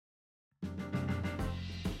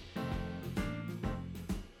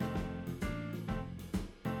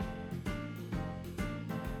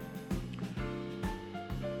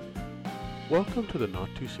Welcome to the Not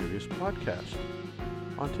Too Serious podcast.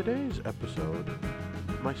 On today's episode,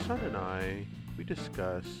 my son and we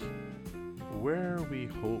discuss where we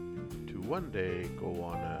hope to one day go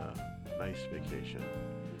on a nice vacation.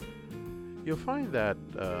 You'll find that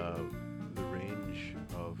the range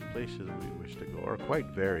of places we wish to go are quite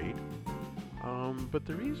varied, but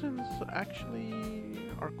the reasons actually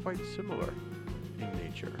are quite similar in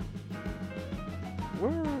nature.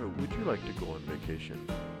 Where would you like to go on vacation?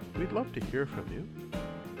 We'd love to hear from you.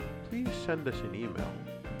 Please send us an email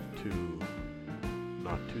to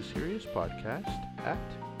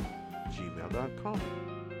nottooseriousPodcast@gmail.com.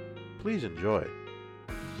 Please enjoy.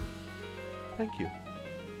 Thank you.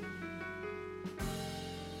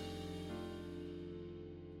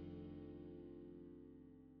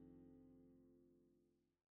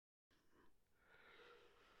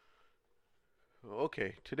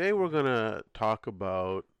 Okay, today we're gonna talk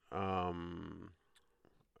about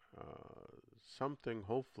something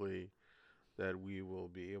hopefully that we will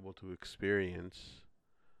be able to experience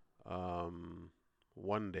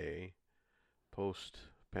one day post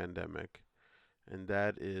pandemic, and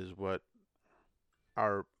that is what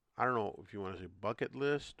our, I don't know if you want to say bucket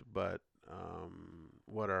list, but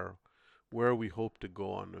where we hope to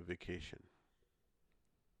go on a vacation,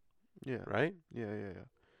 Yeah, right? yeah.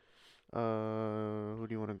 Who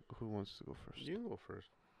wants to go first? You can go first.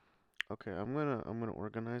 Okay, I'm gonna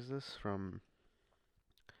organize this from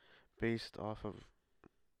based off of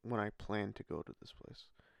when I plan to go to this place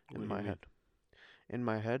What in do you my mean? head. In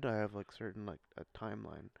my head, I have like certain like a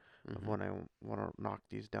timeline of Mm-hmm. when I want to knock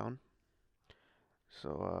these down.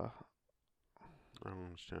 So I don't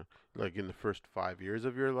understand. Like in the first 5 years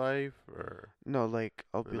of your life, or no, like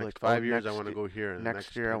I'll the be next like, oh, 5 years I want to go here, and the next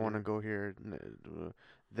next year I 10 want to years. go here,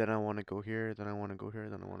 then I want to go here, then I want to go here,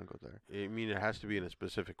 then I want to go there. I mean, it has to be in a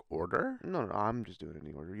specific order. No, I'm just doing it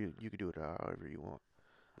in order. You could do it however you want.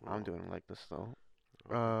 I'm Oh, doing it like this though.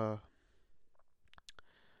 okay. Uh,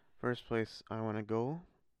 First place I want to go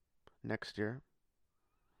next year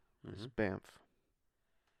is Mhm. Banff.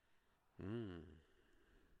 Mm.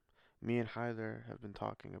 Me and Hyder have been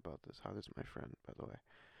talking about this. Hyder's my friend, by the way.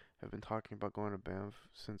 Have been talking about going to Banff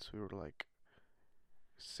since we were like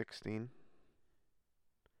 16,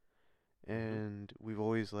 Mhm. and we've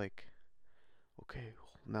always like, okay,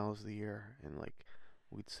 now's the year, and like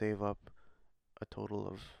we'd save up a total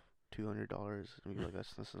of $200, and we'd be like,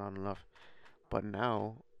 that's not enough. But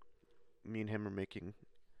now, me and him are making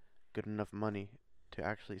good enough money to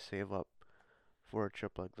actually save up for a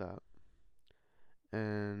trip like that,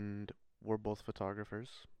 and we're both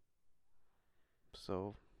photographers,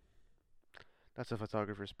 so that's a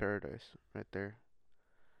photographer's paradise right there.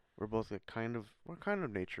 We're both like we're kind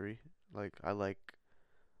of naturey. Like I like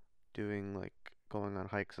doing like going on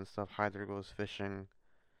hikes and stuff. Hyder goes fishing.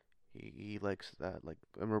 He likes that. Like,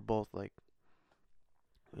 and we're both like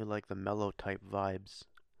we like the mellow type vibes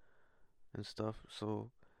and stuff.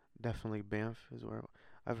 So definitely Banff is where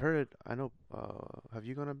I've heard. I know. Have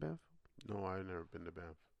you gone to Banff? No, I've never been to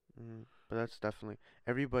Banff. But that's definitely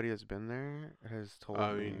everybody that's been there has told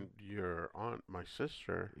I me. mean, your aunt, my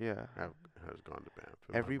sister, Yeah, have has gone to Banff,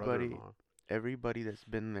 and my everybody brother-in-law. everybody that's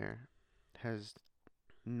been there has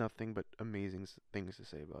nothing but amazing things to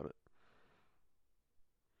say about it.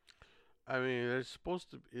 I mean, there's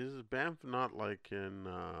supposed to. Is Banff not like in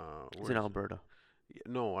It's where in is it? Alberta.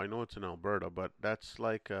 No, I know it's in Alberta, but that's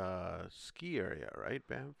like a ski area, right,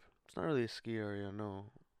 Banff? It's not really a ski area,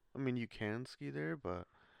 no. I mean, you can ski there, but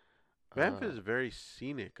Banff uh, is very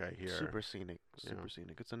scenic, I hear. super scenic, Yeah. super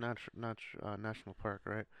scenic. It's a national park,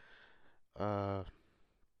 right? Uh,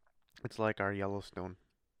 it's like our Yellowstone.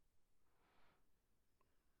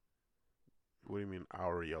 What do you mean,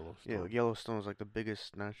 our Yeah, Yellowstone? Yellowstone is like the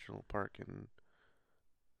biggest national park in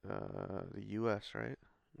the U.S., right?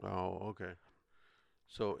 Oh, okay.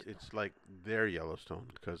 So it's like their Yellowstone,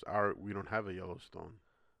 because our we don't have a Yellowstone.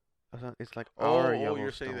 It's like our Oh,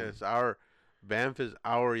 you're saying that Yellowstone. it's our Banff is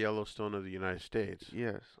our Yellowstone of the United States.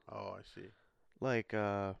 Yes, Oh, I see. like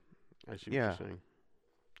I see what you're yeah, saying.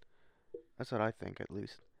 that's what I think at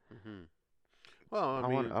least. Hmm. Well, I I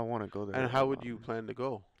mean, want to go and there. how would you plan to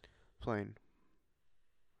go? Plane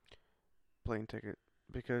plane ticket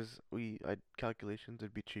because we I calculations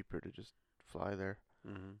it'd be cheaper to just fly there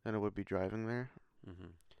Hmm. than it would be driving there. Hmm.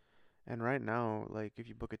 And right now, like if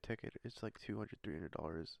you book a ticket, it's like $200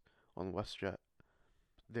 $300 on WestJet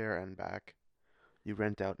there and back. You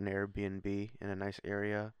rent out an Airbnb in a nice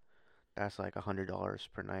area, that's like $100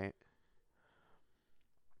 per night.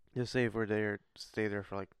 Just say if we're there, stay there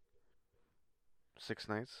for like 6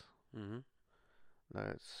 nights. Hmm.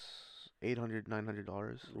 That's $800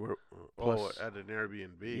 $900 We're, oh, plus at an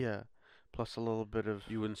Airbnb. yeah, plus a little bit of.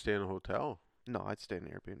 You wouldn't stay in a hotel. No, I'd stay in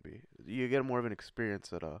Airbnb. You get more of an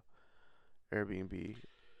experience at a Airbnb.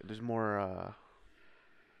 There's more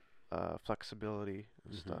flexibility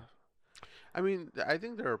and Hmm. stuff. I mean, I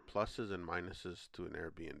think there are pluses and minuses to an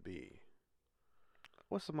Airbnb.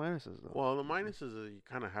 What's the minuses though? Well, the minus is that you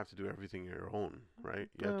kind of have to do everything on your own, right?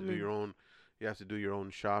 You have I to do mean, your own. You have to do your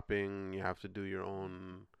own shopping. You have to do your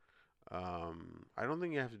own. I don't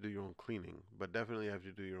think you have to do your own cleaning, but definitely you have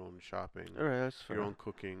to do your own shopping, alright, that's your fair. own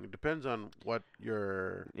cooking. It depends on what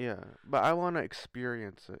your Yeah, but I want to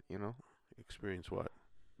experience it, you know. experience. What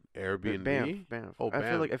Banff, Airbnb? Banff. Oh, I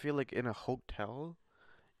Banff. feel like in a hotel,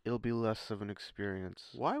 it'll be less of an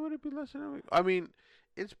experience. Why would it be less than a week? I mean,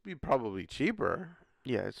 it's be probably cheaper.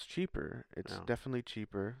 Yeah, it's cheaper. It's Yeah, definitely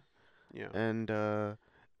cheaper, yeah. and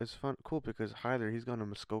it's cool because Hyder, he's gone to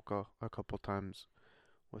Muskoka a couple times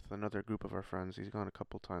with another group of our friends. He's gone a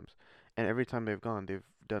couple times, and every time they've gone, they've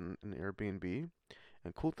done an Airbnb.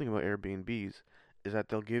 And cool thing about Airbnbs is that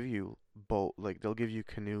they'll give you boat, like they'll give you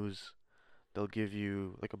canoes, they'll give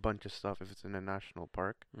you like a bunch of stuff if it's in a national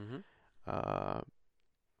park. Mhm. Uh,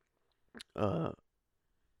 uh,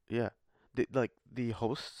 yeah. Like the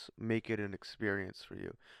hosts make it an experience for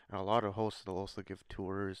you, and a lot of hosts they'll also give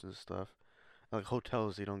tours and stuff. Like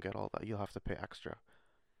hotels, you don't get all that. You'll have to pay extra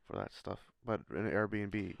for that stuff. But in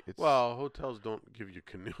Airbnb, it's Well, hotels don't give you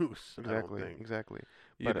canoes. I don't exactly, think. exactly.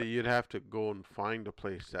 But You'd have to go and find a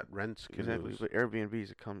place that rents exactly. canoes. But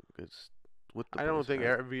Airbnbs, it's with the I don't place, think right?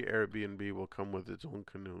 every Airbnb will come with its own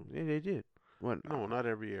canoe. Yeah, they did. When No, not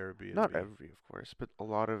every not Airbnb. every, of course, but a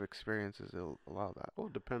lot of experiences will allow that. Well,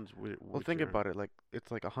 it depends Well, which think air. about it. Like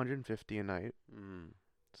it's like 150 a night. Mm.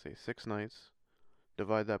 Say 6 nights.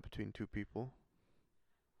 Divide that between two people.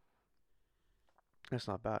 That's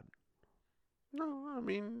not bad. No, I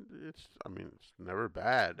mean, it's never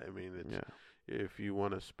bad. I mean, it's Yeah, if you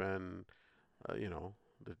want to spend, you know,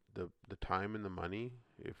 the time and the money.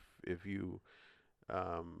 If you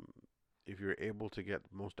um, if you're able to get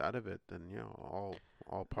most out of it, then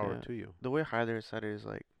all power yeah. to you. The way Hyder said it is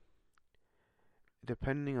like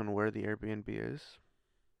depending on where the Airbnb is,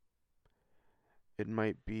 it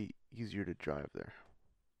might be easier to drive there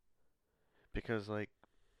because like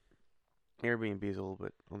Airbnb is a little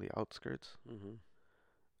bit on the outskirts. Mhm.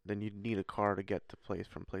 Then you'd need a car to get to place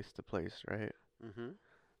from place to place, right? Mhm.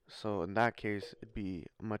 So in that case, it'd be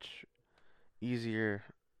a much easier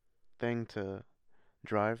thing to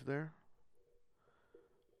drive there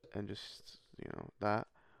and just, that.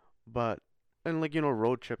 But and like,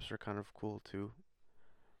 road trips are kind of cool too,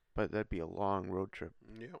 but that'd be a long road trip,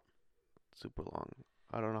 Yep. super long.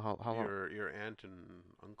 I don't know how long. Your aunt and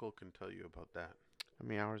uncle can tell you about that. How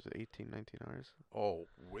many hours? 18, 19 hours? Oh,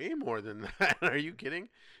 way more than that. Are you kidding?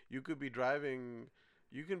 You could be driving.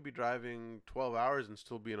 You can be driving 12 hours and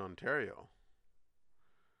still be in Ontario.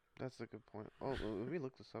 That's a good point. Oh, let me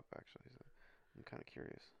look this up actually. I'm kind of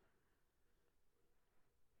curious.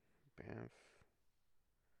 Banff,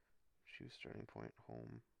 choose starting point,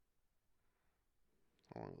 home.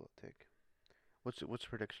 How long will it take? What's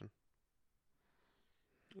prediction?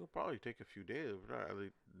 It'll probably take a few days,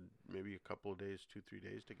 maybe a couple of days, 2, 3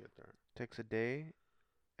 days to get there. Takes a day,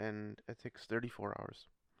 and it takes 34 hours.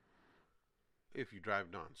 If you drive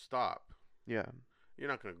nonstop, Yeah, you're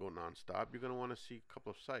not going to go nonstop. You're going to want to see a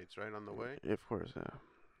couple of sites right on the way. of course, yeah.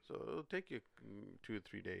 So it'll take you 2 or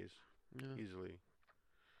 3 days Yeah, easily.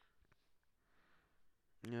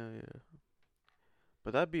 yeah, yeah.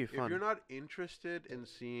 But that'd be If you're fun. not interested in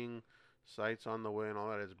seeing sites on the way and all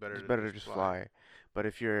that, it's better It's to better to just just fly. fly. But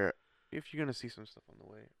if you're gonna see some stuff on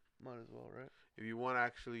the way, might as well, right? If you want to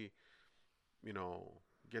actually, you know,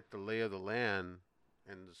 get the lay of the land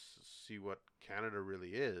and see what Canada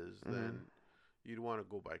really is, Mhm. then you'd want to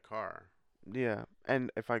go by car. Yeah,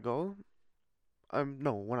 and if I go,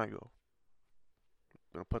 no, when I go, I'm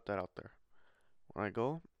gonna put that out there. When I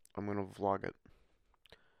go, I'm gonna vlog it,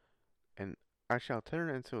 and actually, I'll turn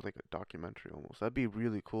it into like a documentary almost. That'd be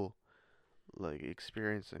really cool, like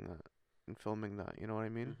experiencing that and filming that. You know what I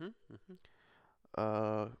mean? Mhm. Mhm.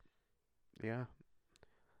 Uh, yeah,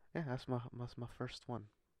 yeah. That's my first one.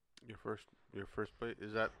 Your first place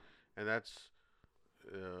is that, and that's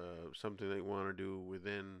something that you want to do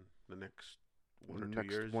within the next 1 or 2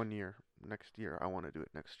 years. 1 year, next year. I want to do it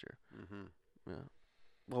next year. Mhm. Yeah.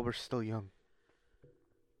 Well, we're still young.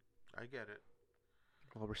 I get it.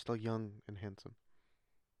 Well, we're still young and handsome.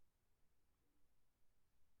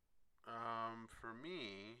 For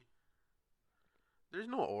me, there's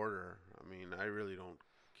no order. I mean, I really don't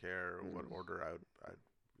care what Mm, order I'd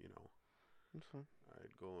you know that's fine.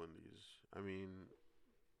 I'd go in these. I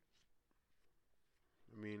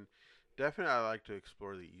mean, Definitely, I like to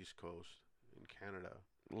explore the East Coast in Canada.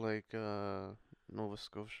 Like Nova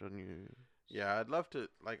Scotia, New. Yeah, I'd love to.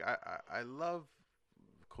 Like, I love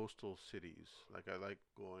coastal cities. Like, I like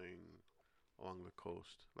going along the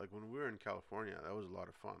coast. Like when we were in California, that was a lot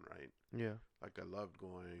of fun, right? Yeah. Like I loved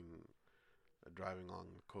going driving along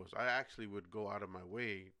the coast. I actually would go out of my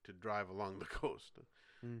way to drive along the coast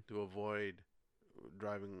Mm. to avoid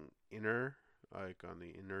driving inner, like on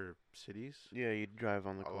the inner cities. Yeah, you drive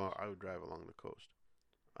on the coast. I would drive along the coast.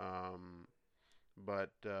 Um,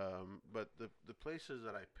 but the places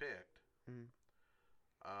that I picked, Mm.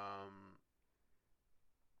 um,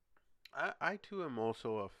 I too am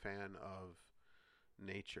also a fan of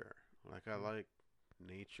nature. Like I Mm. like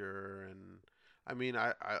nature, and I mean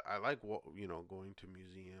I like going to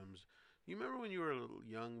museums. You remember when you were a little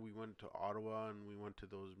young, we went to Ottawa and we went to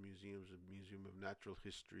those museums, the Museum of Natural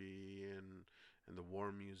History and the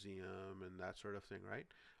War Museum and that sort of thing, right?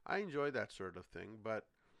 I enjoy that sort of thing, but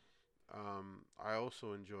I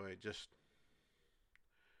also enjoy just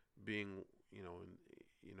being,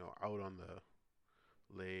 out on the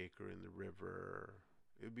lake or in the river.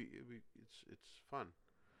 It's fun.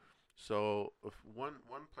 So if one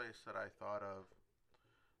place that I thought of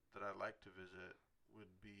that I'd like to visit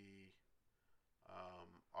would be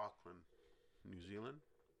Auckland, New Zealand.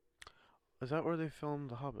 Is that where they filmed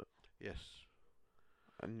The Hobbit? Yes.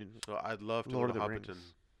 And So I'd love to go Lord to of the Hobbiton.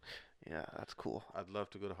 Rings. Yeah, that's cool. I'd love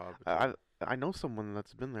to go to I Hobbiton. I, I know someone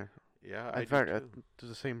that's been there. Yeah, In I do fact, too. it's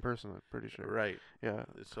the same person. I'm pretty sure. Right. Yeah,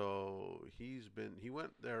 So he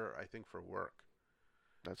went there I think for work.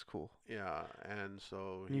 that's cool. Yeah, and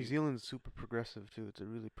so New Zealand's super progressive too. It's a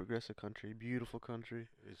really progressive country, beautiful country.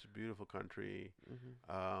 it's a beautiful country. Hmm.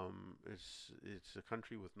 It's a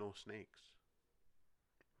country with no snakes.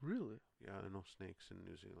 Really? Yeah, there are no snakes in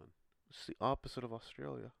New Zealand. It's the opposite of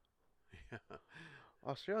Australia. Yeah.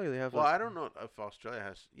 Australia, they have Well, like I don't know if Australia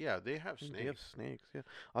has. Yeah, they have they have snakes. snakes. Yeah,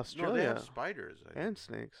 No, they have Australia spiders. and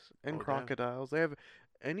snakes and Oh, they have. crocodiles. They have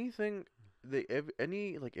anything.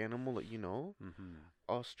 Any like animal that you know. Mm-hmm.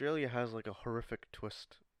 Australia has like a horrific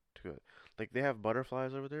twist to it. Like they have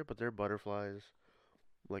butterflies over there, but their butterflies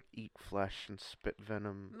like eat flesh and spit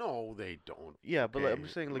venom. No, they don't. Yeah, but like, I'm Okay.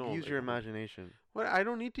 just saying, like No, use they your don't. imagination. Well, I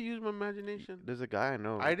don't need to use my imagination. There's a guy I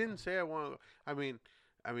know. I didn't say I want. I mean,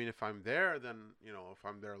 if I'm there, then if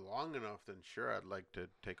I'm there long enough, then sure, I'd like to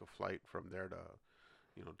take a flight from there to,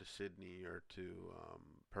 to Sydney or to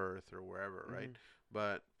Perth or wherever, right? Hmm.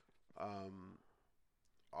 But um,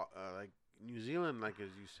 like New Zealand, like as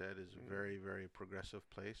you said, is a very, very progressive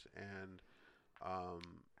place, and um,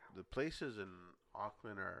 the places in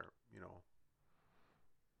Auckland are,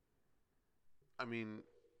 I mean,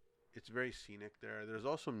 it's very scenic there. There's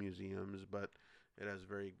also museums, but it has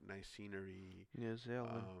very nice scenery. New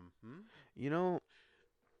Zealand. Hmm? You know,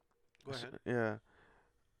 Go ahead. yeah.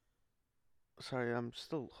 Sorry, I'm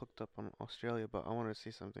still hooked up on Australia, but I want to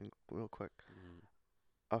say something real quick. Mm.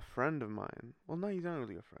 A friend of mine, well, no, he's not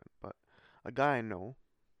really a friend, but a guy I know,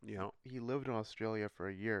 Yeah, he lived in Australia for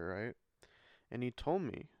a year, right? And he told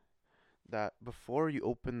me that before you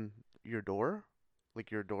open your door,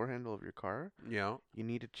 like your door handle of your car, yeah. you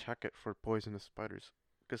need to check it for poisonous spiders.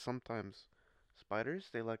 Because sometimes spiders,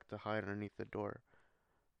 they like to hide underneath the door.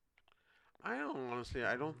 I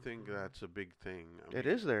don't think that's a big thing. I It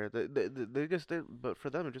mean, is there. But for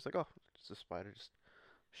them, it's just like, oh, it's a spider, just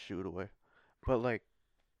shoot away. But like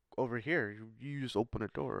over here, you just open a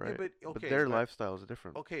door, yeah, right? but But okay, their lifestyle is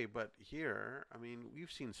different. here, I mean,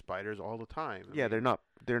 we've seen spiders all the time. I Yeah, mean,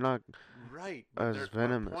 they're not right, but as they're but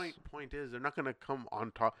venomous. point is they're not gonna come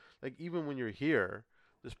on top. Like even when you're here,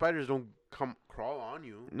 the spiders don't come crawl on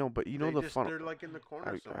you. No, but you know the funnel. They're like in the corner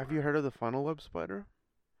Have you somewhere. heard of the funnel web spider?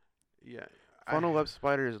 Yeah, I Funnel web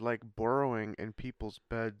spider is like burrowing in people's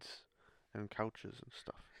beds and couches and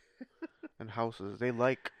stuff and houses. They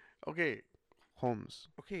like okay, homes.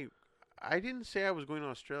 okay. I didn't say I was going to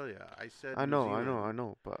Australia. I said I New know, I know, Zealand. I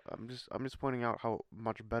know, but I'm just pointing out how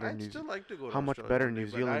much better I'd still like to go to how much Australia better one day, New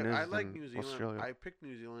but Zealand I is like than New Zealand. Australia. I picked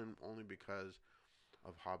New Zealand only because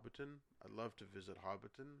of Hobbiton. I'd love to visit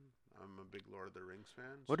Hobbiton. I'm a big Lord of the Rings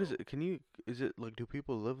fan. What So is it? Is it like, do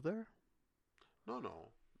people live there? no,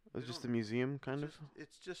 they It's just don't. a museum kind of?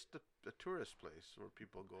 It's just a tourist place where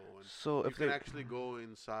people go and So you if can they, actually go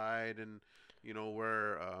inside and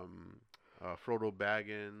where Frodo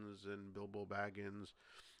Baggins and Bilbo Baggins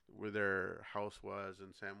where their house was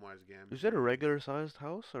and Samwise is it a Gamgee. regular sized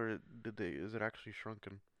house or is it actually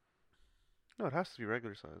shrunken? No, it has to be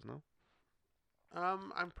regular size, no?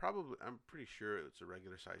 I'm pretty sure it's a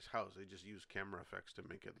regular size house. They just use camera effects to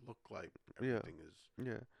make it look like Yeah, everything is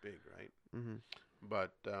yeah. big, right? Mhm.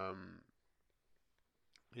 But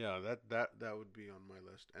Yeah, that would be on my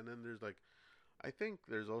list. And then there's like, I think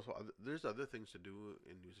there's also there's other things to do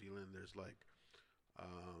in New Zealand. There's like,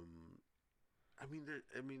 um, I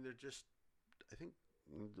mean they're just, I think,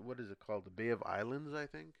 what is it called? The Bay of Islands, I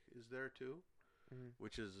think, is there too, Mhm.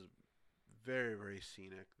 which is very very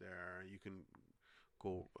scenic. There, you can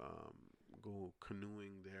go go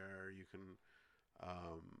canoeing there. You can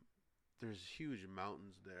um, there's huge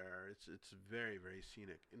mountains there. It's very very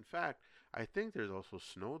scenic. In fact, I think there's also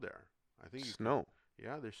snow there. I think you can. Snow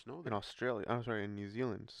Yeah, there's snow in there. Australia. I'm sorry, in New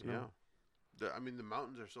Zealand, Yeah. snow. I mean, the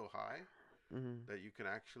mountains are so high Mhm. that you can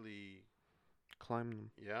actually, Climb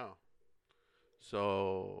them. yeah.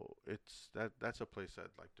 So that's a place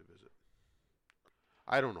I'd like to visit.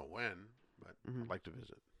 I don't know when, but I'd Mhm. like to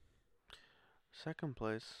visit. Second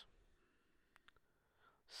place.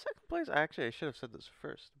 Second place. Actually, I should have said this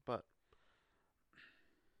first, but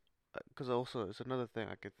because also it's another thing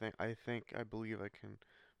I could think. I believe I can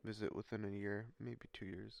visit within a year, maybe 2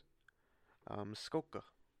 years. Muskoka.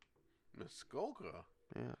 Muskoka.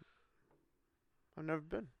 Yeah, I've never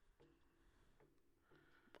been.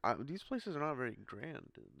 These places are not very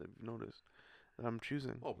grand. I've noticed that I'm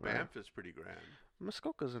choosing, Oh, right? Banff is pretty grand.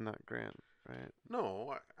 Muskoka's not that grand, right?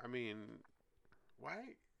 No, I mean,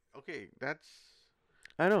 why? Okay, that's.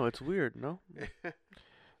 I know it's weird, no,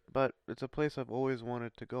 but it's a place I've always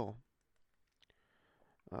wanted to go.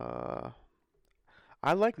 Uh,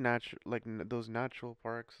 I like those natural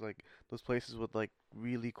parks, like those places with like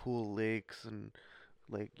really cool lakes and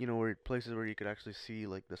like where places where you could actually see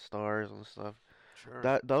like the stars and stuff.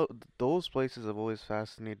 Sure. Those places have always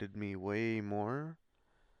fascinated me way more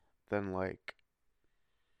than like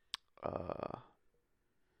uh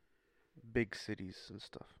big cities and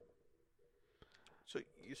stuff.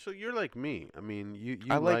 So you're like me. I mean, you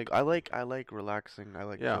like, I like relaxing. I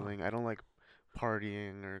like yeah. chilling. I don't like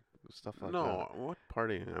partying or stuff like that. No, what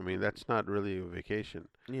partying? I mean, that's not really a vacation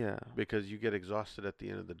Yeah, because you get exhausted at the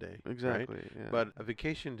end of the day, right? exactly. Yeah. But a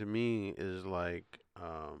vacation to me is like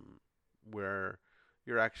where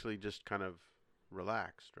you're actually just kind of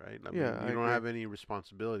relaxed, right? I Yeah, mean, I you don't agree. have any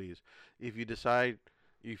responsibilities. If you decide,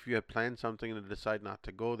 if you have planned something and decide not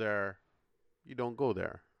to go there, you don't go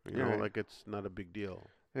there. You You're know, right. like it's not a big deal.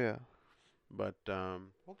 Yeah. But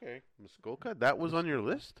okay, Muskoka, that was on your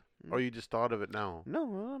Muskoka. list, or Mm. you just thought of it now? No,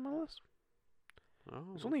 not on my list. Oh,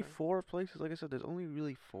 There's only okay. 4 places. Like I said, there's only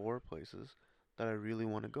really 4 places that I really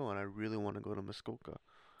want to go, and I really want to go to Muskoka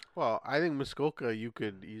Well, I think Muskoka you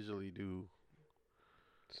could easily do.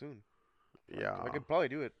 soon. Like I Yeah. could probably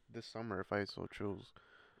do it this summer if I so chose.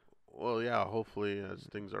 Well, yeah. Hopefully, as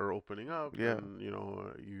things are opening up, Yeah, and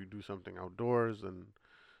you do something outdoors, and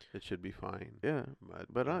it should be fine. yeah. But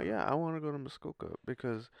But yeah, I want to go to Muskoka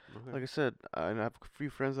because, okay. like I said, I have a few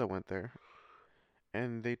friends that went there,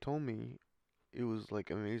 and they told me it was like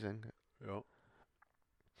amazing. Yeah.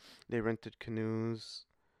 They rented canoes.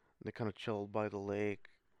 They kind of chilled by the lake.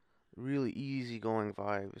 Really easygoing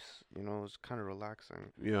vibes. It was kind of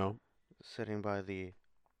relaxing, Yeah. sitting by the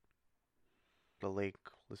lake,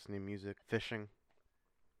 listening to music, fishing.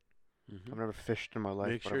 Hmm. I've never fished in my life,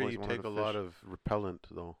 Make but I've sure always you wanted take to a lot fish. of repellent,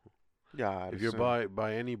 though. Yeah, I'd If you're assume.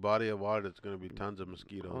 by any body of water, it's gonna be Mm, tons of Oh,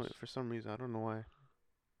 mosquitoes. for some reason, I don't know why.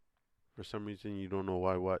 For some reason, you don't know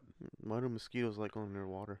why. What? Why do mosquitoes like going near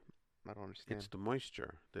water? I don't It's understand. the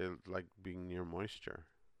moisture. They like being near moisture.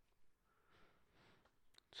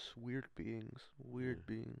 It's weird beings. Yeah. Weird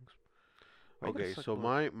beings. Why you gotta Okay, suck so blood?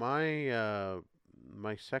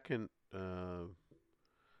 my second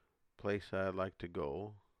place I'd like to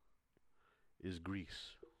go is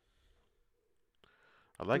Greece.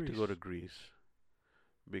 I'd like to go to Greece. Greece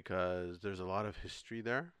because there's a lot of history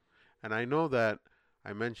there, and I know that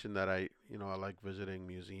I mentioned that I like visiting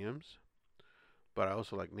museums, but I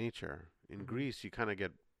also like nature. In Hmm. Greece, you kind of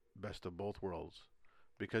get best of both worlds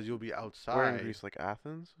because you'll be Where in outside. Greece? Like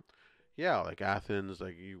Athens? Yeah, like Athens,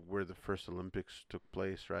 where the first Olympics took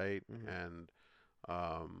place, right? Hmm. And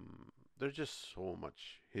there's just so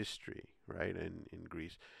much history, right, in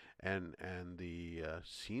Greece, and the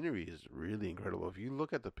scenery is really incredible. If you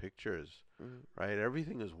look at the pictures, Hmm. right,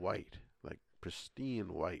 everything is white, like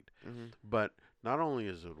pristine white. Hmm. But not only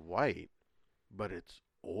is it white, but it's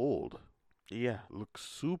old. Yeah. Looks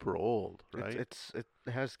super old, right? It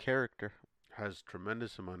has character. Has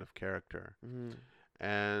tremendous amount of character, Hmm.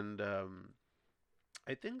 and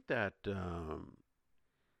I think that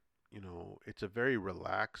it's a very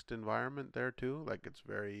relaxed environment there too. Like it's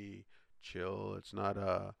very chill. It's not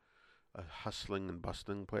a hustling and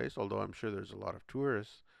bustling place, although I'm sure there's a lot of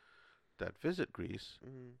tourists that visit Greece,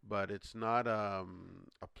 Hmm. but it's not a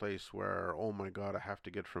place where, oh my God, I have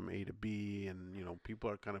to get from A to B, and people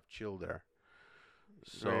are kind of chill there.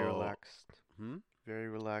 Very So, relaxed. hmm? Very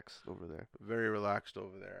relaxed over there. Very relaxed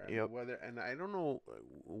over there, and the Yep. weather. And I don't know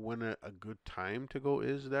when a good time to go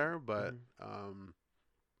is there, but Mhm.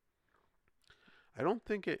 I don't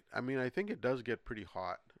think it. I mean, I think it does get pretty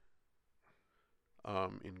hot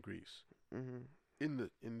in Greece Mhm.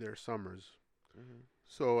 in their summers. Mhm.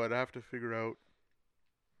 So I'd have to figure out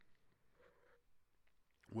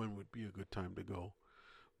when would be a good time to go.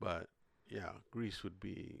 But yeah, Greece would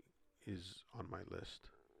be is on my list.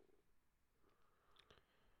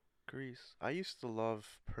 Greece. I used to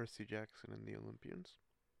love Percy Jackson and the Olympians.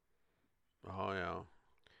 Oh yeah.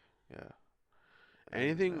 Yeah.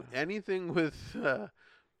 And Anything with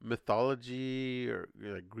mythology or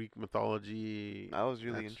like Greek mythology. I was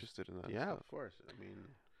really That's interested in that yeah, stuff. of course. I mean,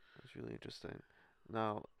 It was really interesting.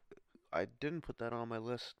 Now, I didn't put that on my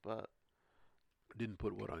list, but didn't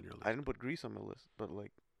put what on your I list? didn't put Greece on my list, but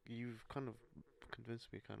like you've kind of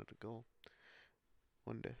convinced me kind of to go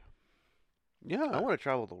one day. I Yeah, want to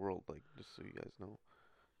travel the world, like just so you guys know.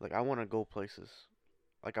 Like I want to go places.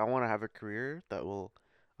 Like I want to have a career that will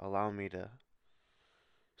allow me to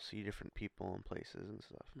see different people and places and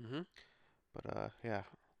stuff. hmm. But yeah,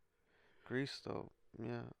 Greece though,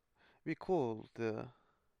 yeah, it'd be cool to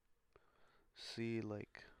see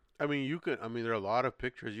like, I mean, you can. I mean, there are a lot of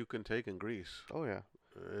pictures you can take in Greece. oh yeah,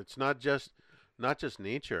 It's not just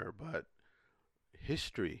nature, but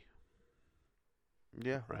history,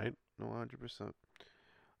 yeah, right? no, 100%.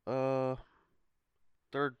 Uh,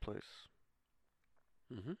 third place.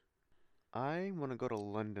 Hmm. I want to go to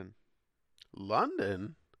London.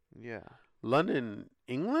 London, Yeah, London,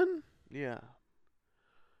 England. yeah.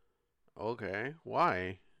 Okay,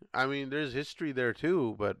 why? I mean, there's history there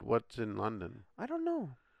too, but what's in London? I don't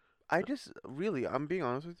know. I just really, I'm being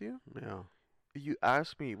honest with you. Yeah. You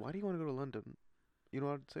ask me, why do you want to go to London? You know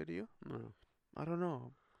what I'd say to you? No. I don't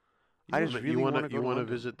know. You I want just to you really want want to to go you to want to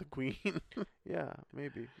London. visit the Queen? Yeah,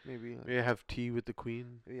 maybe like Maybe have tea with the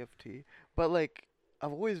Queen. AFT. But like,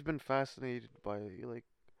 I've always been fascinated by like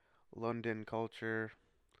London culture,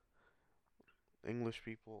 English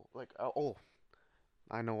people. Like, oh,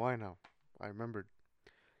 I know why now. I remembered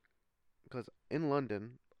because in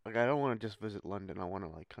London, like, I don't want to just visit London. I want to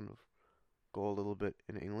like kind of go a little bit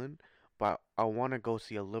in England, but I want to go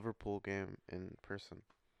see a Liverpool game in person.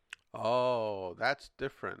 Oh, that's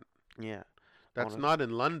different. Yeah, I That's want to. not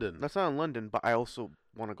in London. That's not in London, but I also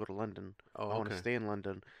want to go to London. Oh, I want to okay. stay in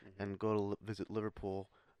London Mhm. and go to visit Liverpool,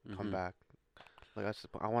 come Mhm. back. Like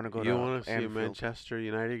I want to go You to want to see a Anfield. Manchester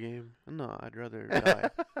United game? No, I'd rather die.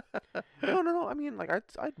 No. I mean, like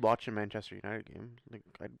I'd watch a Manchester United game. Like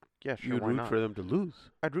I'd yeah, sure, You'd why root not? for them to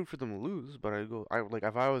lose. I'd root for them to lose, but I'd go. I like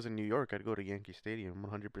if I was in New York, I'd go to Yankee Stadium.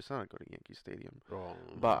 100%, I'd go to Yankee Stadium. Oh,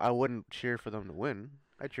 But I wouldn't cheer for them to win.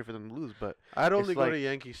 I'd cheer for them to lose. But I'd only it's go to like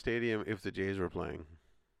Yankee Stadium if the Jays were playing.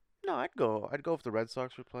 no, I'd go. I'd go if the Red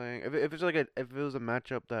Sox were playing. If it's like if it was a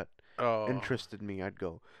matchup that Oh. interested me, I'd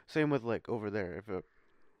go. Same with like over there. If it,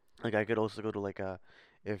 like I could also go to like a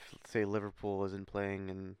if say Liverpool isn't playing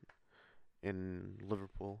in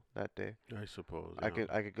Liverpool that day. I suppose, I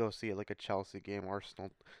yeah. could go see it like a Chelsea game,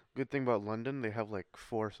 Arsenal. Good thing about London, they have like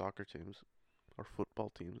four soccer teams or football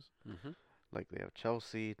teams. Mhm. Like they have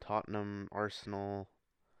Chelsea, Tottenham, Arsenal.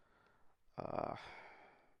 Uh,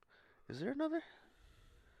 is there another?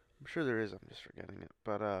 I'm sure there is. I'm just forgetting it.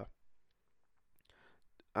 But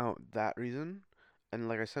oh, that reason, and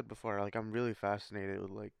like I said before, like I'm really fascinated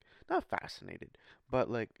with like not fascinated, but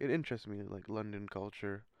like it interests me like London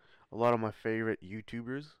culture. A lot of my favorite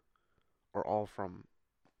YouTubers are all from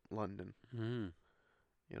London. Mm.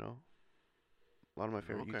 You know, a lot of my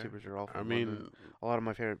favorite Okay. YouTubers are all I from London. mean, A lot of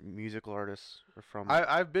my favorite musical artists are from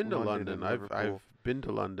I've been to London London. and I've Liverpool. been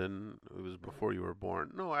to London. It was before you were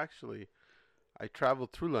born. No, actually, I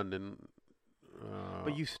traveled through London.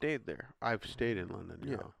 But Uh, you stayed there. I've stayed in London.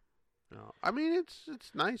 Yeah. Yeah. Yeah. I mean, it's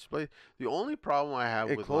nice place. The only problem I have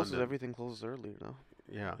It with closes, London, everything closes early now.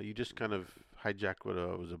 yeah, you just kind of hijacked what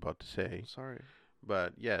I was about to say. Sorry.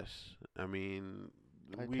 But yes, I mean,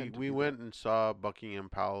 I we tend to we do that. went and saw Buckingham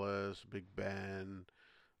Palace, Big Ben.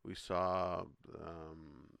 We saw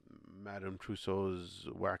Madame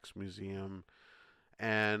Tussauds Wax Museum.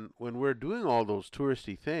 And when we're doing all those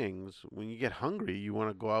touristy things, when you get hungry, you want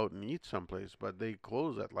to go out and eat someplace, but they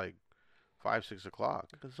close at like 5, 6 o'clock.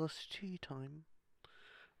 Because it's tea time.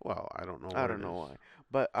 Well, I don't know I what don't it know is. why.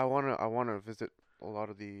 But I wanna visit a lot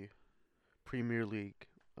of the Premier League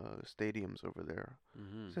stadiums over there.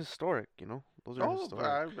 Hmm. It's historic, you know? Those are Oh,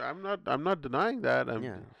 but historic. I'm not denying that.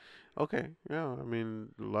 Yeah. Okay. Yeah, I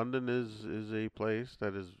mean, London is a place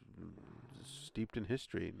that is steeped in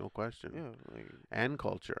history, no question, Yeah, like and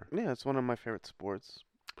culture. yeah, it's one of my favorite sports.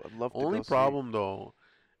 I'd love to Only go see. problem though,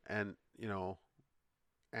 and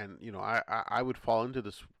I would fall into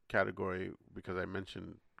this category because I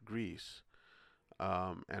mentioned Greece,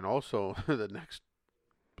 and also the next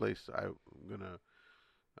place I'm gonna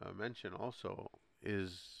mention also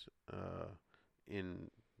is in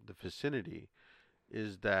the vicinity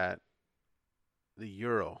is that the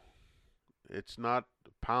euro. It's not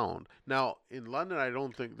the pound. Now in London, I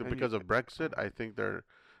don't think that And you, because of Brexit, I think they're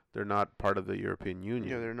not part of the European yeah,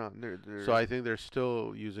 Union. they're not. So I think they're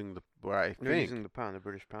still using the. Well, They're using the pound, the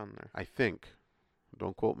British pound there. I think.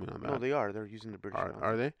 Don't quote me on No, that. they are. They're using the British pound.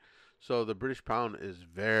 Are they? So the British pound is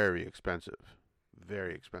very expensive,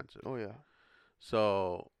 very expensive. Oh yeah.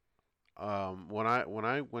 So when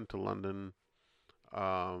I went to London,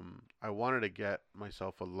 I wanted to get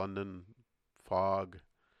myself a London fog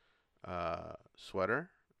sweater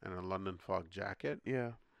and a London fog jacket.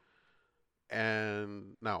 Yeah.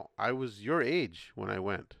 And now I was your age when I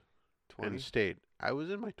went and 20. stayed. I was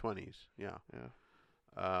in my 20s, yeah, Yeah.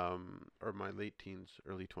 or my late teens,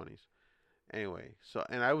 early 20s. Anyway, so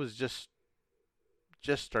and I was just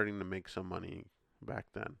starting to make some money back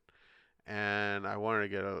then, and I wanted to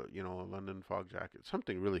get a London fog jacket,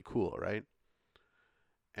 something really cool, right?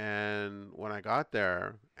 And when I got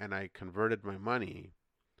there and I converted my money,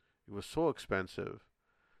 it was so expensive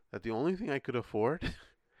that the only thing I could afford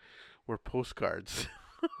were postcards.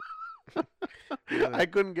 Really? I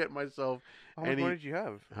couldn't get myself How much any. money did you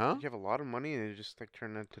have? Huh? Did you have a lot of money and it just like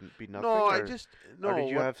turned out to be nothing? No, I or, just or no. did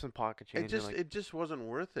you What have some pocket change and like, it just wasn't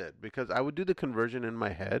worth it because I would do the conversion in my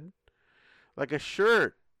head. Like a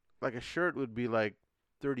shirt, would be like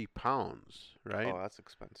 30 pounds, right? oh, that's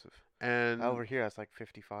expensive. And Over here, that's like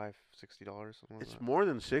 $55, $60, something like it's that. more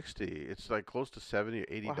than 60. It's like close to 70 or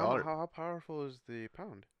 80 Well, dollars. how powerful is the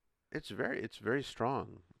pound? It's very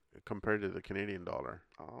strong compared to the Canadian dollar.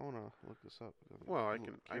 I wanna look this up. Well, I'm I a little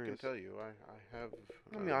can I can curious. tell you. I have.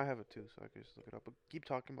 I mean, I have it too, so I can just look it up. But keep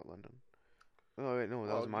talking about London. Oh wait, no,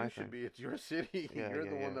 that Well, was my you thing. should be. It's your city. Yeah, You're yeah,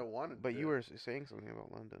 the one yeah. that wanted But to. you were saying something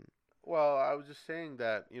about London. Well, I was just saying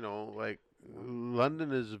that like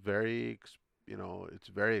London is it's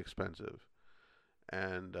very expensive,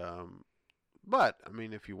 and but I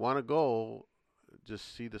mean, if you want to go,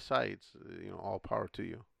 just see the sights. All power to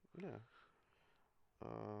you. Yeah.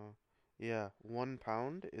 Yeah.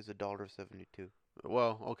 £1 is $1.72.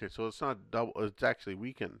 Well, okay, so it's not double. It's actually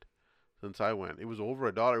weakened since I went. It was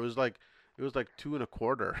over $1. It was like two and a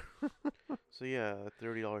quarter. So yeah, a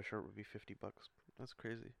 $30 shirt would be $50. That's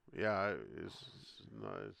crazy. Yeah, it's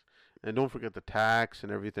nice. And don't forget the tax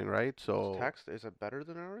and everything, right? So Tax is it better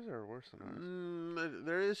than ours or worse than ours?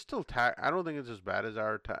 there is still tax. I don't think it's as bad as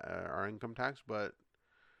our income tax, but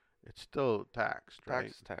it's still taxed,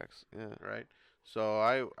 right? Tax. Yeah. Right. So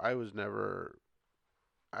I was never.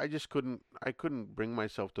 I just couldn't bring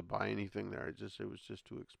myself to buy anything there. It was just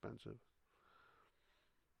too expensive.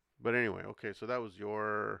 But anyway, okay. So that was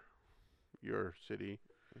your city.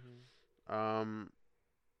 Hmm. Um,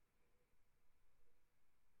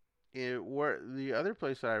 where the other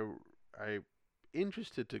place I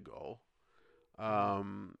interested to go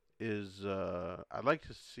Hmm. is I'd like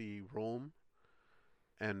to see Rome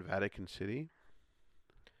and Vatican City.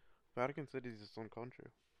 Vatican City is its own country.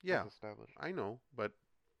 Yeah, That's established. I know, but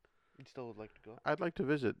You still would like to go? I'd like to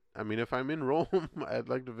visit. I mean, if I'm in Rome, I'd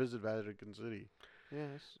like to visit Vatican City,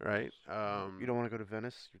 Yes. right? You don't want to go to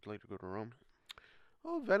Venice. You'd like to go to Rome.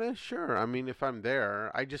 Oh, Venice, sure. I mean, if I'm there,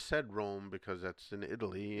 I just said Rome because that's in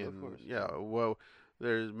Italy, Of and course. yeah, well,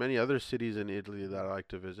 there's many other cities in Italy that I Hmm. like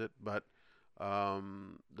to visit. But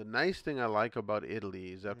the nice thing I like about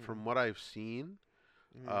Italy is that from Hmm. what I've seen,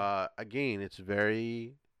 Hmm. again, it's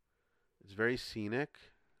very scenic.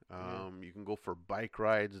 Yeah. You can go for bike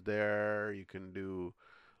rides there. You can do,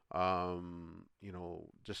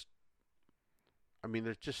 just I mean,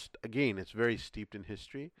 there's just again, it's very steeped in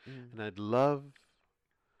history, Hmm. and I'd love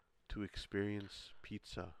to experience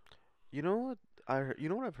pizza. You know what You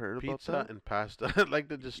know what I've heard about Pizza that? and pasta. I'd like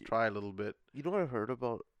to just Y- try a little bit. You know what I've heard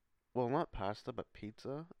about? Well, not pasta, but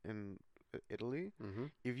pizza in Italy. Hmm.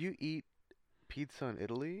 If you eat pizza in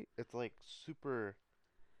Italy, it's like super,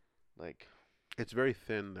 like, It's very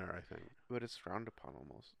thin there, I think. but it's frowned upon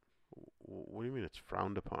almost. What do you mean it's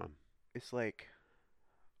frowned upon? It's like,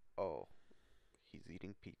 oh, he's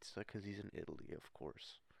eating pizza because he's in Italy, of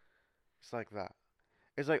course. It's like that.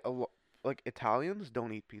 It's like like Italians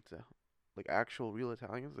don't eat pizza. Like actual real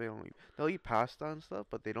Italians, they don't eat. They'll eat pasta and stuff,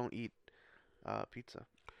 but they don't eat pizza,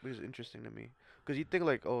 which is interesting to me. Because you think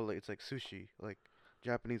like, oh, like it's like sushi. Like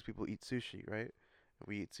Japanese people eat sushi, right?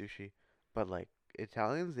 We eat sushi, but like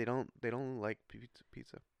Italians, they don't like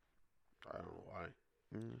pizza. I don't know why.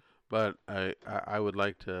 Mm. But I would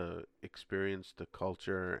like to experience the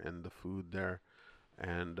culture and the food there,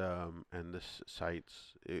 and the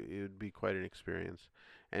sights. It would be quite an experience.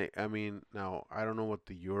 And I mean, now I don't know what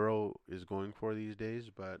the euro is going for these days,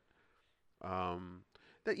 but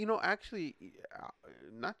that actually,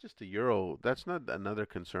 not just the euro. That's not another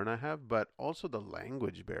concern I have, but also the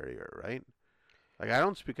language barrier, right? Like I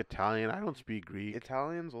don't speak Italian, I don't speak Greek.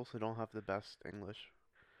 Italians also don't have the best English.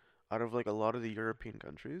 Out of like a lot of the European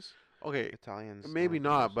countries, Okay, Italians don't maybe have the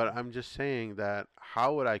not, most. but I'm just saying that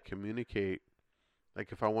how would I communicate?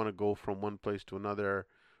 Like if I want to go from one place to another,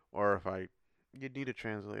 or if I You'd need a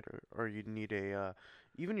translator, or you'd need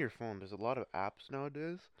even your phone. There's a lot of apps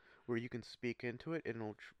nowadays where you can speak into it, and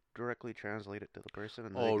it'll directly translate it to the person,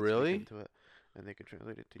 and then they oh can speak really? into it, and they can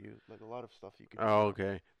translate it to you. Like a lot of stuff you can do Oh now.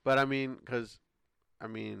 okay. But I mean, I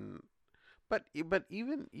mean, but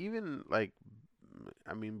even like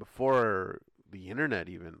I mean before the internet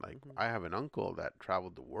even like Mhm. I have an uncle that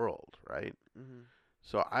traveled the world, right? Mhm.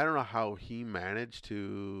 So I don't know how he managed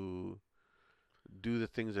to do the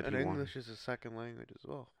things that And he wanted. English is a second language as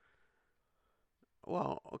well.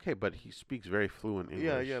 Well, okay, but he speaks very fluent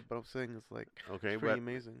Yeah, yeah, English. but I'm saying it's Okay, pretty but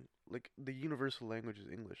amazing. Like the universal language is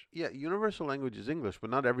English. yeah, universal language is English, but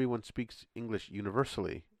not everyone speaks English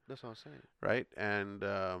universally, That's what I'm saying. right? And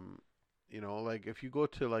like if you go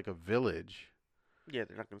to like a village, Yeah,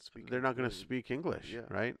 they're not gonna speak they're in not going to the speak English, yeah.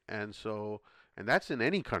 right? And that's in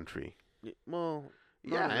any country. Well, not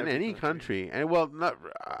Yeah, in in every any country. country, and well, not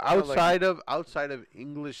Not like outside of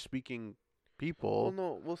English speaking well, people.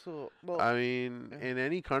 no, well, so well, I mean, yeah. in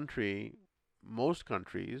any country, most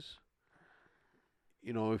countries,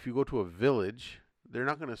 if you go to a village, they're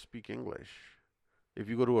not going to speak English. If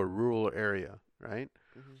you go to a rural area, right?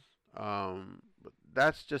 Mhm. But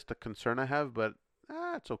that's just a concern I have. But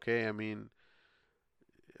it's okay. I mean,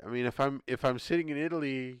 if I'm sitting in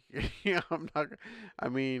Italy, I'm not. I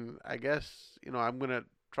mean, I guess I'm gonna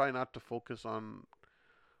try not to focus on.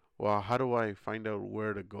 Well, how do I find out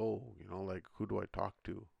where to go? Like who do I talk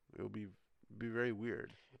to? It'll be very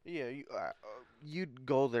weird. Yeah, you'd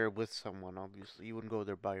go there with someone, obviously. You wouldn't go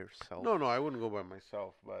there by yourself. No, no, I wouldn't go by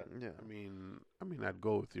myself. But Yeah, I'd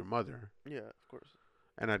go with your mother, yeah, of course.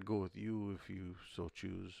 and I'd go with you if you so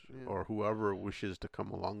choose, Yeah, or whoever wishes to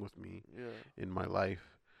come along with me yeah. in my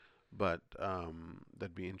life. But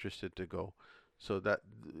that'd be interested to go. So that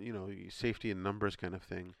safety in numbers kind of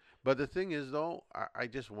thing. But the thing is, though, I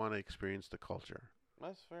just want to experience the culture.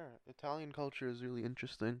 That's fair. Italian culture is really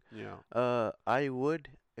interesting. Yeah. I would,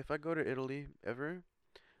 if I go to Italy ever,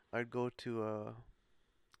 I'd go to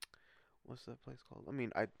what's that place called? I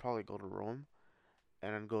mean, I'd probably go to Rome,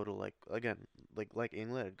 and I'd go to like again, like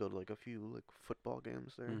England. I'd go to like a few like football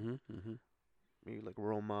games there, Mhm. Mhm. maybe like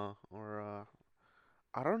Roma or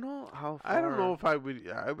I don't know how I don't know far if I would.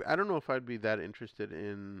 I don't know if I'd be that interested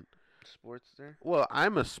in. sports there. Well,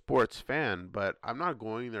 I'm a sports fan, but I'm not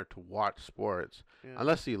going there to watch sports Yeah.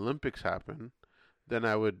 unless the Olympics happen. Then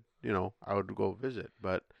I would go visit.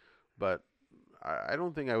 But I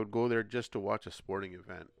don't think I would go there just to watch a sporting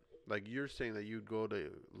event. Like you're saying that you'd go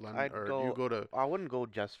to London I'd or you go. go to I wouldn't go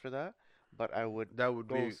just for that, but I would that would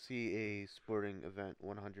go be see a sporting event.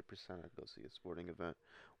 100%, I'd go see a sporting event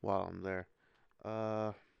while I'm there.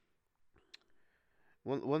 Uh,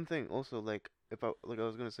 one thing also, like if I like I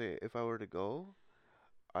was gonna say, if I were to go,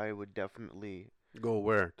 I would definitely go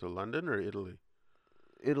where to London or Italy.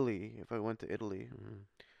 Italy. If I went to Italy, Mm-hmm.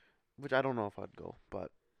 which I don't know if I'd go,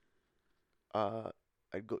 but uh,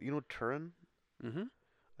 I'd go. You know Turin? Mm-hmm.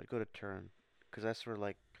 I'd go to Turin, 'cause that's where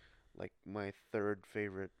like my third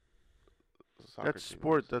favorite soccer That's team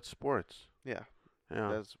sport. is. That's sports. Yeah, Yeah.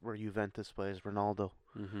 that's where Juventus plays Ronaldo.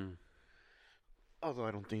 Mm-hmm. Although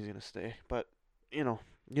I don't think he's gonna stay, but you know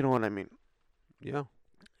what I mean. Yeah.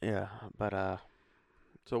 Yeah, but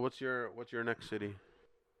So what's your next city?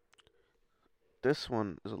 this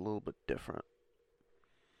one is a little bit different.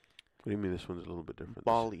 What do you mean this one's a little bit different?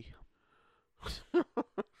 Bali. Why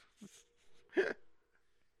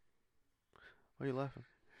are you laughing?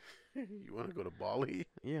 You want to go to Bali?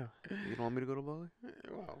 Yeah, you don't want me to go to Bali?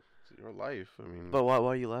 Well, it's your life. I mean, But why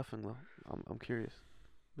are you laughing though? I'm curious.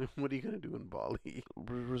 what are you gonna do in Bali?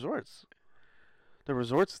 Resorts. The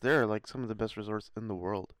resorts there are like some of the best resorts in the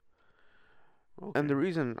world. And Okay. the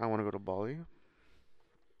reason I want to go to Bali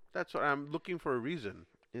That's what I'm looking for a reason.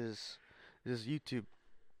 is these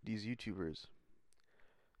YouTubers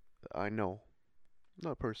I know,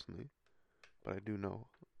 not personally, but I do know.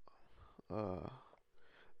 Uh,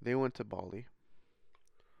 they went to Bali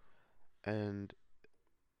and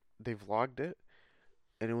they vlogged it,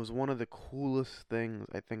 and it was one of the coolest things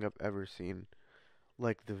I think I've ever seen.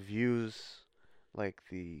 Like the views, like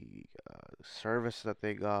the service that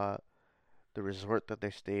they got, the resort that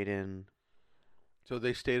they stayed in. So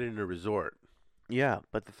they stayed in a resort, Yeah,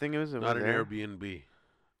 but the thing is, over not an there, Airbnb.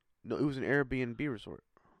 no, it was an Airbnb resort.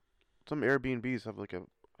 Some Airbnbs have like a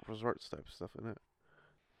resort type stuff in it.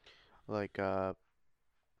 Like,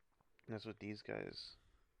 that's what these guys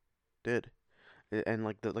did. And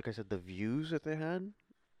like I said, the views that they had,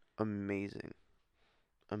 amazing,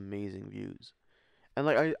 amazing views. And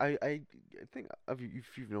like I think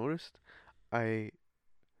if you've noticed, I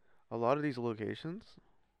a lot of these locations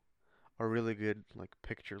are really good like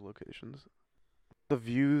picture locations. The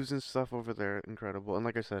views and stuff over there, incredible. And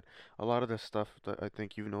like I said, a lot of the stuff that I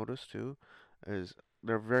think you've noticed too, is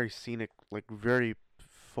they're very scenic, like very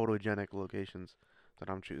photogenic locations that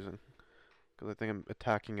I'm choosing. Because I think I'm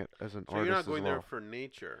attacking it as an So you're not artist as going there well. for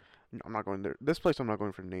nature No, I'm not going there. This place I'm not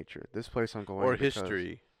going for nature. This place I'm or going because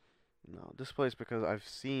history. no, this place because I've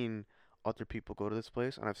seen other people go to this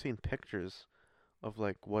place and I've seen pictures of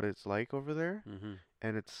like what it's like over there, Mm-hmm.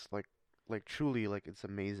 and it's like truly like it's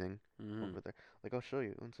amazing Mm-hmm. over there. Like I'll show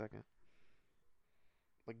you 1 second.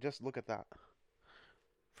 Like just look at that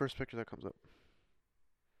first picture that comes up.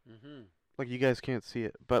 Mm-hmm. Like you guys can't see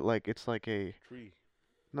it, but like it's like a Tree.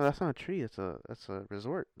 no, that's not a tree. That's a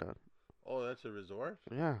resort, dude. Oh, that's a resort.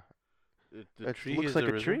 Yeah, The it tree looks is like a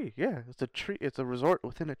a resort. tree. Yeah, it's a tree. It's a resort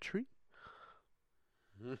within a tree.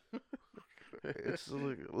 It's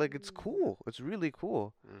like it's cool. It's really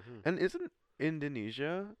cool. Mm-hmm. And isn't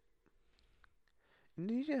Indonesia?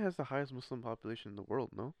 Indonesia has the highest Muslim population in the world,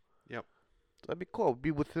 no? Yep. That'd be cool.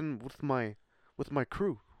 Be within with my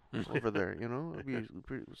crew over there, you know? It'd be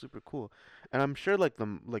super cool. And I'm sure like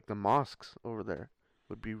the mosques over there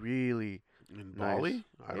would be really In nice. Bali?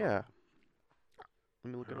 I don't Yeah. know.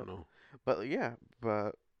 Let me look I it don't up. know. But yeah,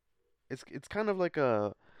 but it's kind of like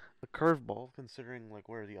a curveball considering like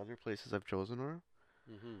where the other places I've chosen are.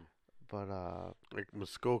 Mm-hmm. But Like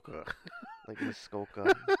Muskoka. like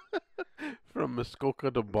Muskoka. From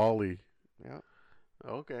Muskoka to Bali. Yeah.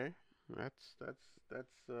 Okay. That's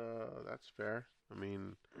fair. I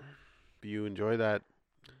mean, do you enjoy that?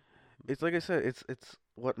 It's like I said, it's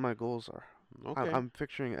what my goals are. Okay. I'm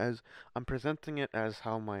picturing as I'm presenting it as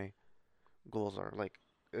how my goals are. Like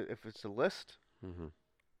if it's a list, Mm-hmm.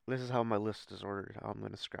 this is how my list is ordered. How I'm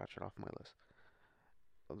gonna scratch it off my list.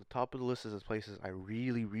 At the top of the list is the places I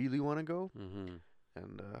really, really want to go, Mm-hmm.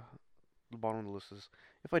 and the bottom of the list is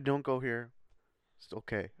if I don't go here, it's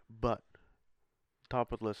okay. But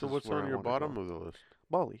top of the list So is what's where on I your want to bottom go. of the list?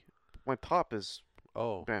 Bali. My top is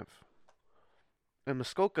Oh. Banff. And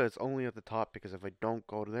Muskoka is only at the top because if I don't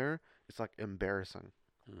go there, it's like embarrassing.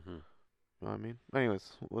 Mm-hmm. You know what I mean?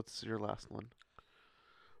 Anyways, what's your last one?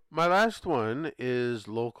 My last one is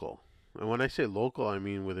local. And when I say local, I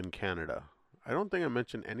mean within Canada. I don't think I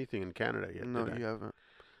mentioned anything in Canada yet, No, did you haven't.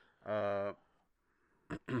 I?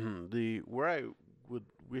 The where I would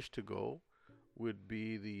wish to go would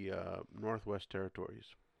be the Northwest Territories.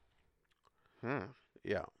 Hmm.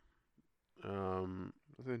 Yeah. Um,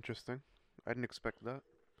 That's interesting. I didn't expect that.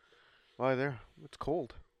 Why there? It's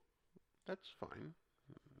cold. that's fine.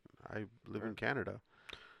 I live Or- in Canada.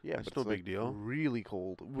 Yeah, That's but no it's like big deal. really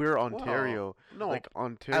cold. We're Well, Ontario. no, Like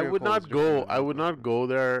Ontario cold is different than I would Northwest. not go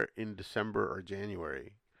there in December or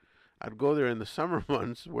January. I'd go there in the summer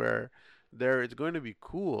months where there it's going to be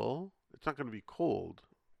cool. It's not going to be cold,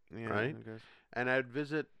 Yeah, right? I guess. And I'd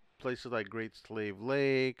visit places like Great Slave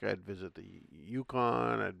Lake. I'd visit the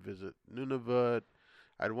Yukon. I'd visit Nunavut.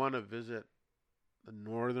 I'd want to visit the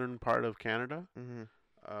northern part of Canada Mhm.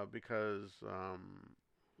 because,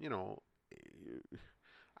 you know,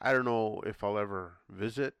 I don't know if I'll ever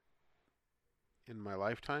visit in my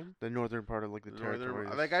lifetime. The northern part of like the The northern,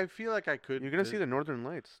 territories. like I feel like I could. You're gonna see the northern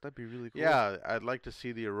lights. That'd be really cool. Yeah, I'd like to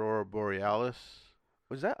see the aurora borealis.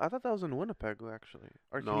 Was that? I thought that was in Winnipeg actually.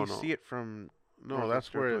 Or can No, you no, see it from no. Northwest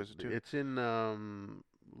That's where Territories too? it's in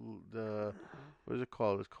the what is it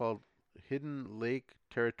called? It's called Hidden Lake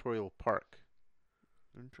Territorial Park.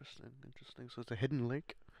 Interesting, interesting. So it's a hidden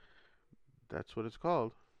lake. That's what it's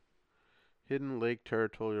called. Hidden Lake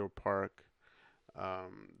Territorial Park.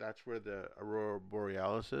 That's where the aurora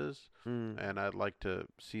borealis is, Mm. and I'd like to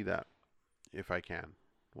see that if I can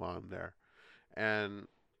while I'm there. And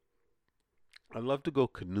I'd love to go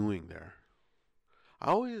canoeing there. I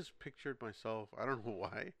always pictured myself, I don't know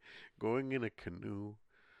why, going in a canoe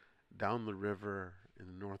down the river in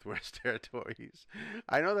the Northwest Territories.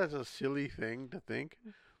 I know that's a silly thing to think,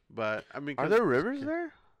 but I mean, Are 'cause there rivers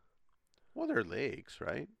there? well, they're lakes,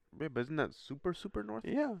 right? Yeah, but isn't that super north?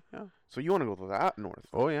 Yeah, yeah. So you want to go to that north?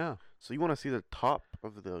 Oh, yeah. So you want to see the top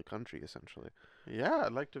of the country essentially? Yeah,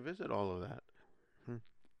 I'd like to visit all of that. Hmm.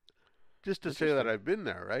 just to say that Interesting. I've been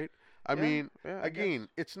there, right? I Yeah, mean, yeah, I guess. again,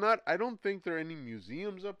 it's not. I don't think there are any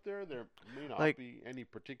museums up there. There may not Like, be any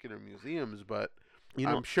particular museums, but you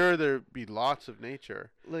know, I'm sure there'd be lots of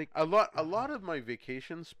nature. like, A lot of my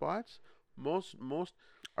vacation spots, most most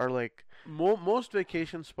are like, most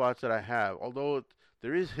vacation spots that I have, although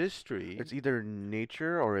there is history, it's either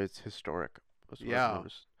nature or it's historic. That's what I've yeah,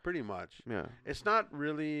 noticed. pretty much. Yeah. It's not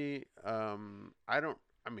really. I don't.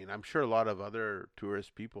 I mean, I'm sure a lot of other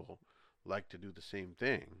tourist people like to do the same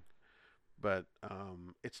thing, but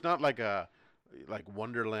it's not like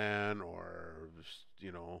Wonderland or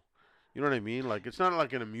you know what I mean. Like it's not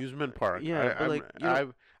like an amusement park. Yeah, but like,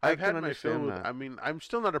 I I've can had my fill understand with. that. I mean, I'm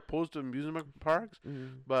still not opposed to amusement parks,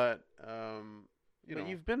 Mm. but you But know,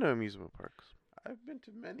 you've been to amusement parks. I've been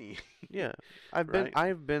to many, Yeah, right?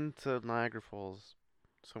 I've been to Niagara Falls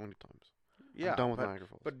so many times. I'm Yeah, done with but Niagara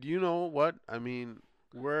Falls. but you know what? I mean,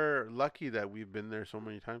 we're lucky that we've been there so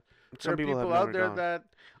many times. There Some are people have people out never there gone. that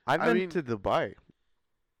I've I been mean, to Dubai.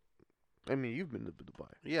 I mean, you've been to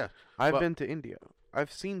Dubai. yeah, I've but been to India.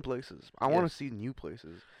 I've seen places. I want yes, to see new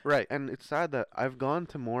places. right. And it's sad that I've gone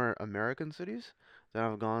to more American cities than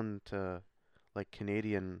I've gone to like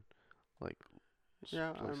Canadian like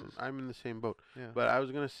Yeah, I'm places. I'm in the same boat. Yeah. But I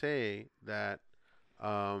was gonna say that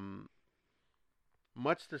um,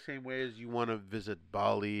 much the same way as you want to visit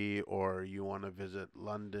Bali or you want to visit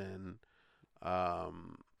London,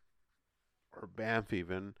 um, or Banff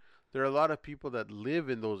even, there are a lot of people that live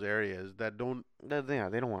in those areas that Yeah,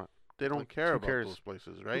 they don't want they don't like care who about cares? those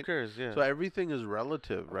places, Who right? cares? Yeah. So everything is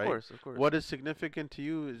relative, Of right? course, of course. What is significant to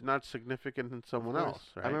you is not significant in Of someone course. else,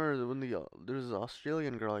 I right? remember when there was an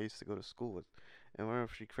Australian girl I used to go to school with, and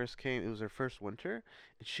whenever she first came, it was her first winter,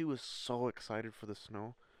 and she was so excited for the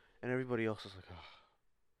snow, and everybody else was like, "Oh,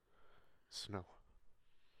 snow.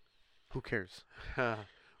 Who cares?"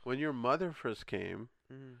 When your mother first came,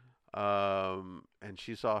 Mm. and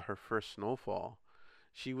she saw her first snowfall,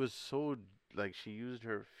 she was so like she used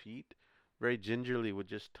her feet very gingerly, would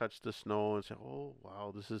just touch the snow and say, "Oh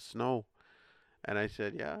wow, this is snow." And I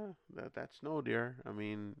said, "Yeah, that's snow, dear. I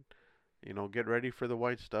mean, get ready for the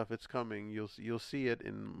white stuff. It's coming. You'll see it,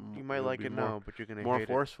 You might it'll like be it more now, but you're gonna more hate it.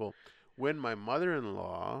 forceful." When my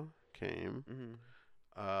mother-in-law came Mm.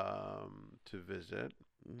 to visit,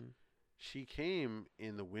 Mm. she came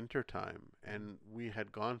in the winter time, and we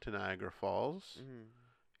had gone to Niagara Falls Mm.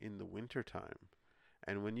 in the winter time.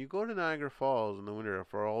 And when you go to Niagara Falls in the winter,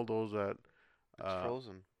 for all those that, It's uh,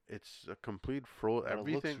 frozen, it's a complete fro but it looks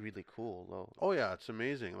everything. really cool though. Oh yeah, it's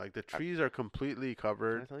amazing. Like the I, trees are completely can I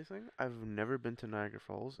covered. tell you something? I've never been to Niagara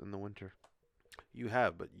Falls in the winter. You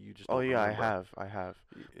have, but you just Oh don't yeah, remember. I have,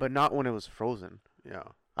 Y- but not when it was frozen. Yeah.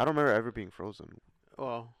 I don't remember ever being frozen.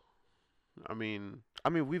 Well, I mean, I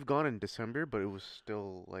mean, we've gone in December, but it was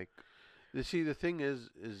still like, you see, the thing is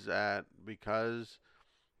that because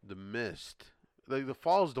the mist, like the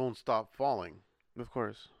falls don't stop falling of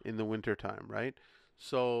course, in the winter time, right?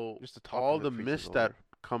 So just the top all of it the freezes mist that over.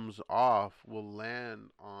 comes off will land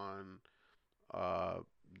on uh,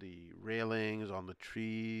 the railings, on the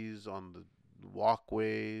trees, on the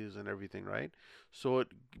walkways, and everything, right? So it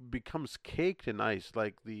becomes caked in ice,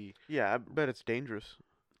 like the Yeah, I bet it's dangerous.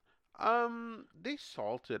 they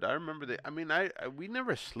salted. I remember they. I mean, we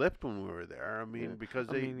never slipped when we were there. I Yeah, mean, because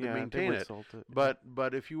I they mean, they yeah, they maintain would it. salt it.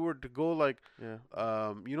 But if you were to go like Yeah,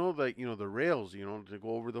 like the rails, to go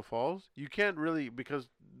over the falls, you can't really because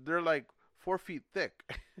they're like 4 feet thick.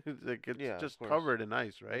 Like it's yeah, of just course. covered in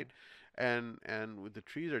ice, Yeah, right? And with the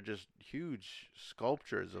trees are just huge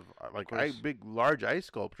sculptures of of like course. big large ice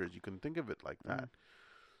sculptures. You can think of it like Mm. that.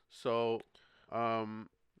 So, um,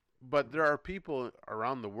 but there are people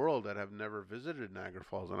around the world that have never visited Niagara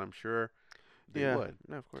Falls, and I'm sure they Yeah, would.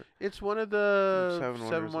 yeah, of course. It's one of the Seven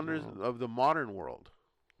seven wonders of the wonders world. of the modern world.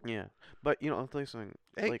 Yeah, but I'll tell you something.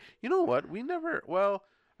 Hey, Like, you know what? We never. Well,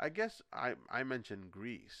 I guess I mentioned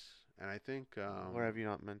Greece, and I think what have you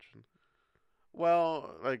not mentioned?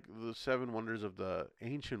 well, like the seven wonders of the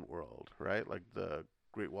ancient world, right? Like the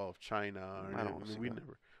Great Wall of China. Or, I I don't want to mean, see that.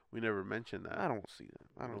 we never mentioned that. I don't want to see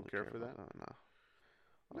that. I You don't don't really care care for about that? that. No,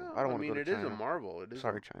 I No, don't I want to go mean to it is a China. marvel.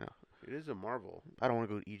 Sorry, China. It is a marvel. I don't want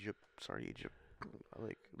to go to Egypt. Sorry, Egypt.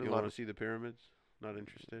 Like, You there's a don't lot want of to see the pyramids? Not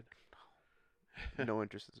interested? no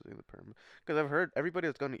interest in seeing the pyramid. Because I've heard everybody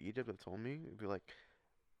that's gone to Egypt have told me, it'd be like,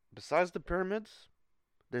 besides the pyramids,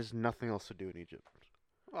 there's nothing else to do in Egypt.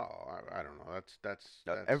 Oh, I don't know. That's.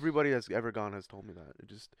 Everybody that's ever gone has told me that. It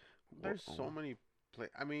just, There's oh, so many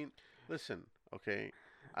I mean, listen, okay.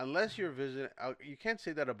 Unless you're visiting, you can't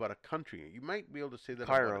say that about a country. You might be able to say that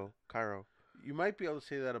about Cairo, you might be able to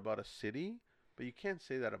say that about a city, but you can't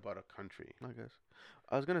say that about a country. I guess.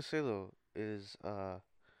 I was gonna say though, is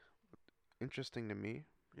interesting to me.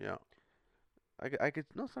 Yeah. I could,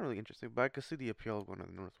 no, it's not really interesting, but I could see the appeal of going to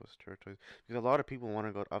the Northwest Territories because a lot of people want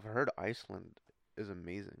to go. I've heard Iceland is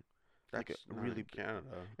amazing. Like That's not really, in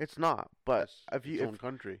Canada. it's not, but That's if its you, own if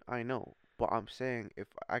country. I know, but I'm saying if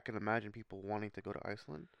I can imagine people wanting to go to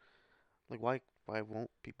Iceland, like why won't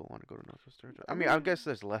people want to go to Northwest Territories? I I mean, I mean, guess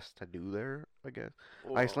there's less to do there. I guess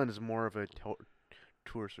well, Iceland is more of a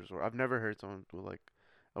tourist resort. I've never heard someone do like,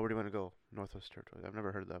 oh, where do you want to go? Northwest Territories. I've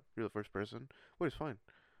never heard that. You're the first person. Which is fine.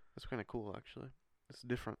 That's kind of cool, actually. It's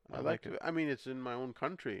different. I I like like it. to. I mean, it's in my own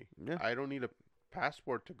country. Yeah, I don't need a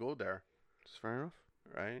passport to go there, it's fair enough.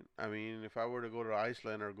 right? I mean, if I were to go to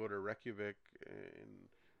Iceland or go to Reykjavik in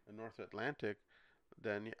the North Atlantic,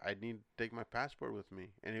 then I'd need to take my passport with me,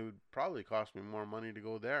 and it would probably cost me more money to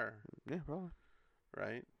go there, Yeah, probably.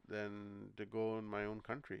 right, than to go in my own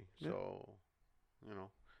country. Yeah. So,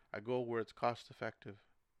 I go where it's cost effective,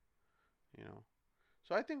 you know.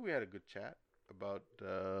 So I think we had a good chat about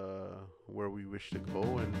where we wish to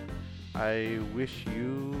go, and I wish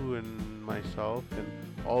you and myself and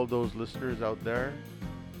all those listeners out there,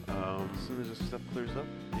 As soon as this stuff clears up,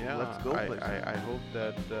 yeah, let's go places. I hope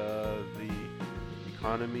that the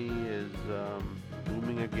economy is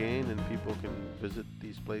booming again, and people can visit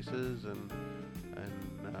these places and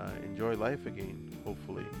enjoy life again,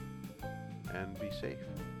 hopefully, and be safe.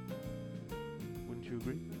 Wouldn't you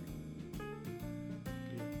agree?